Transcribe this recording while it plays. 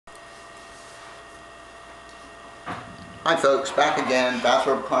Hi folks, back again,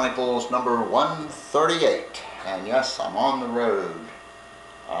 Bathrobe Chronicles number 138, and yes, I'm on the road.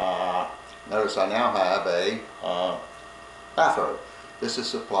 Notice I now have a bathrobe. This is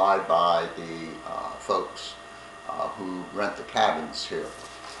supplied by the folks who rent the cabins here.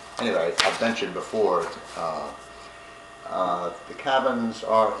 Anyway, I've mentioned before, the cabins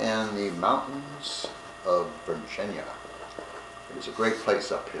are in the mountains of Virginia. It is a great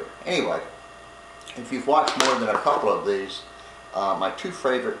place up here. Anyway, if you've watched more than a couple of these, my two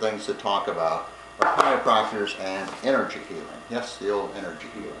favorite things to talk about are chiropractors and energy healing. Yes, the old energy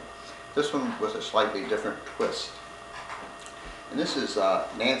healing. This one with a slightly different twist. And this is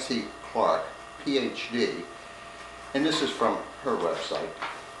Nancy Clark, PhD, and this is from her website.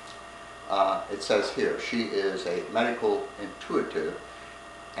 It says here, she is a medical intuitive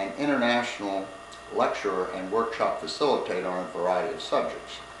and international lecturer and workshop facilitator on a variety of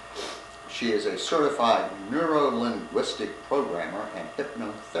subjects. She is a certified neuro-linguistic programmer and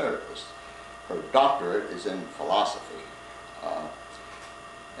hypnotherapist. Her doctorate is in philosophy.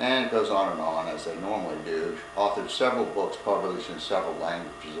 And it goes on as they normally do. She authored several books published in several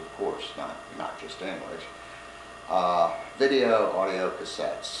languages, of course, not just English. Video, audio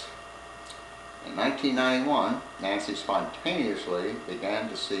cassettes. In 1991, Nancy spontaneously began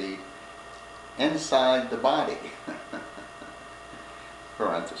to see inside the body.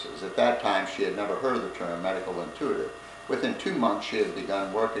 Parentheses. At that time, she had never heard of the term medical intuitive. Within 2 months, she had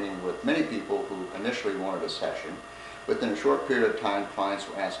begun working with many people who initially wanted a session. Within a short period of time, clients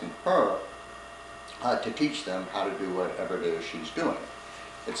were asking her to teach them how to do whatever it is she's doing.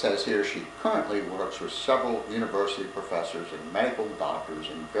 It says here she currently works with several university professors and medical doctors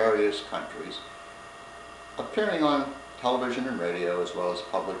in various countries, appearing on television and radio as well as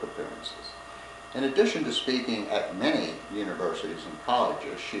public appearances. In addition to speaking at many universities and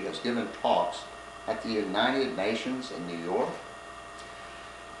colleges, she has given talks at the United Nations in New York.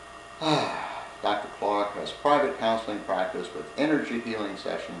 Dr. Clark has private counseling practice with energy healing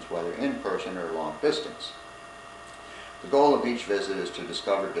sessions, whether in person or long distance. The goal of each visit is to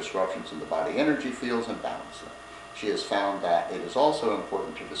discover disruptions in the body energy fields and balance them. She has found that it is also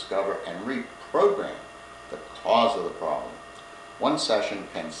important to discover and reprogram the cause of the problem. One session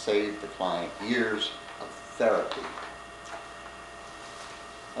can save the client years of therapy.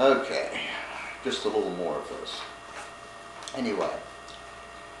 Okay, just a little more of this. Anyway,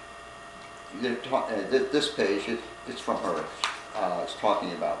 this page, it's from her. It's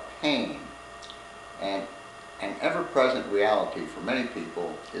talking about pain. And an ever-present reality for many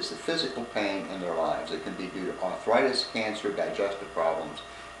people is the physical pain in their lives. It can be due to arthritis, cancer, digestive problems,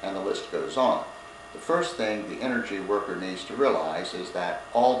 and the list goes on. The first thing the energy worker needs to realize is that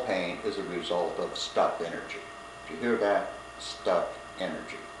all pain is a result of stuck energy. Do you hear that? Stuck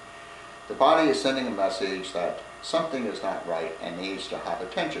energy. The body is sending a message that something is not right and needs to have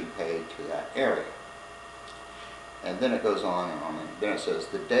attention paid to that area. And then it goes on and on. And then it says,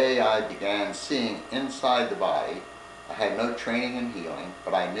 the day I began seeing inside the body, I had no training in healing,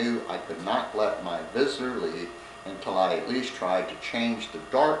 but I knew I could not let my visitor leave until I at least tried to change the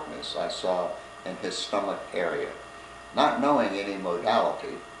darkness I saw in his stomach area. Not knowing any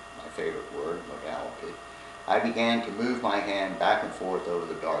modality, my favorite word, modality, I began to move my hand back and forth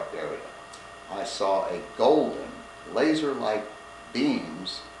over the dark area. I saw a golden, laser-like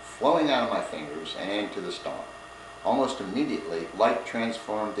beams flowing out of my fingers and into the stomach. Almost immediately, light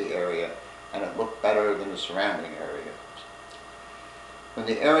transformed the area and it looked better than the surrounding area. When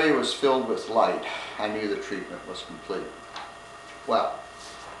the area was filled with light, I knew the treatment was complete. Well,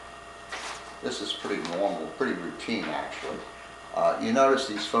 this is pretty normal, pretty routine actually. You notice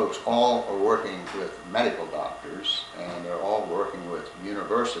these folks all are working with medical doctors and they're all working with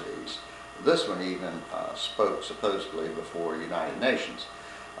universities. This one even spoke supposedly before United Nations.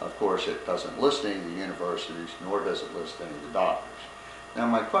 Of course, it doesn't list any of the universities, nor does it list any of the doctors. Now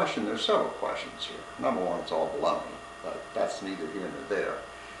my question, there's several questions here. Number one, it's all baloney, but that's neither here nor there.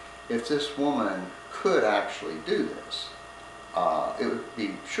 If this woman could actually do this, it would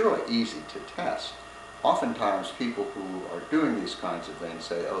be surely easy to test. Oftentimes people who are doing these kinds of things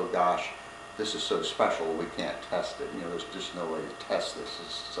say, oh gosh, this is so special, we can't test it. You know, there's just no way to test this.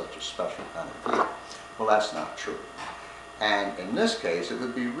 It's such a special kind of deal. Well, that's not true. And in this case, it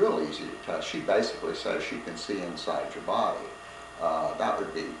would be real easy to test. She basically says she can see inside your body. That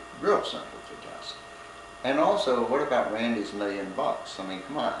would be real simple to test. And also, what about Randy's $1 million? I mean,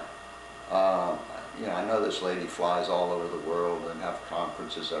 come on. You know, I know this lady flies all over the world and have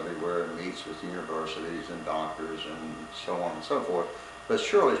conferences everywhere and meets with universities and doctors and so on and so forth, but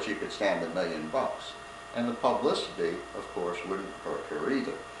surely she could stand $1 million. And the publicity, of course, wouldn't hurt her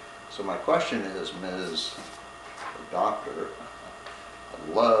either. So my question is, Ms. doctor.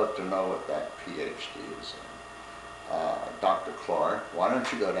 I'd love to know what that PhD is in. Dr. Clark, why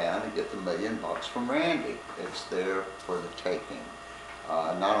don't you go down and get the $1 million from Randy? It's there for the taking.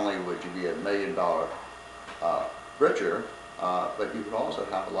 Not only would you be $1 million richer, but you would also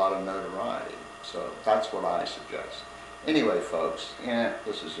have a lot of notoriety. So that's what I suggest. Anyway, folks,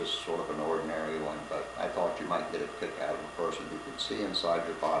 this is just sort of an ordinary one, but I thought you might get a kick out of a person who could see inside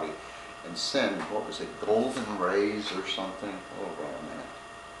your body and send, what was it, golden rays or something? Hold on a minute.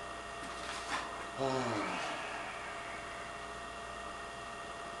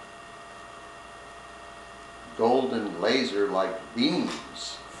 Golden laser-like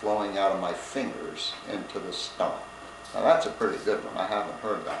beams flowing out of my fingers into the stomach. Now that's a pretty good one. I haven't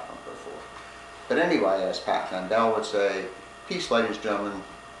heard that one before. But anyway, as Pat Mandel would say, peace, ladies and gentlemen,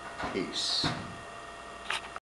 peace.